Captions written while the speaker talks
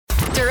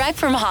Direct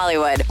from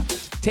Hollywood.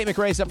 Tate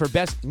McRae is up for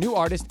Best New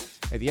Artist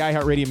at the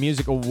iHeartRadio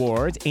Music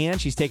Awards, and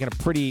she's taken a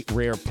pretty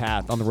rare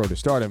path on the road to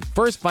stardom.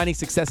 First, finding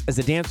success as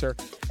a dancer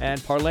and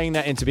parlaying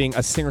that into being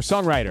a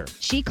singer-songwriter.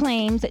 She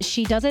claims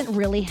she doesn't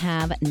really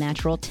have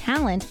natural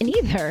talent in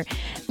either.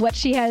 What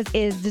she has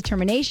is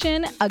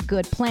determination, a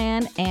good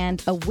plan,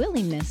 and a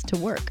willingness to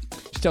work.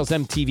 She tells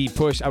MTV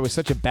Push, "I was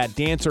such a bad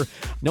dancer.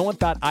 No one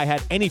thought I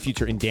had any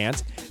future in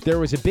dance. There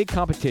was a big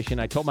competition.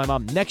 I told my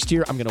mom, next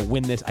year I'm going to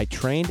win this. I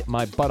trained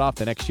my butt off.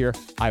 The next year,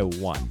 I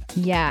won."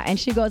 Yeah, and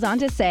she goes on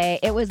to say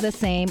it was the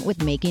same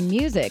with making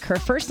music. Her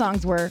first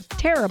songs were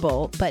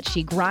terrible, but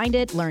she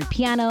grinded, learned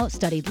piano,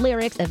 studied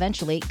lyrics,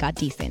 eventually got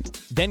decent.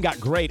 Then got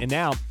great, and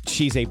now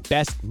she's a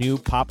Best New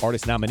Pop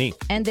Artist nominee.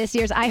 And this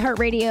year's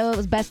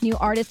iHeartRadio's Best New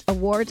Artist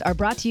Awards are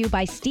brought to you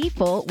by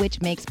Stiefel,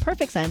 which makes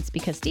perfect sense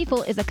because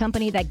Stiefel is a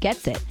company that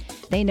gets it.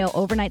 They know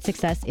overnight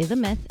success is a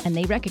myth, and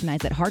they recognize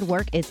that hard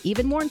work is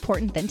even more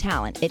important than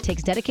talent. It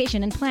takes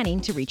dedication and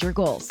planning to reach your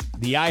goals.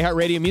 The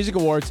iHeartRadio Music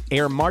Awards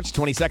air March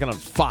 22nd on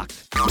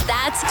Fox.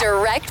 That's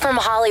direct from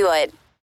Hollywood.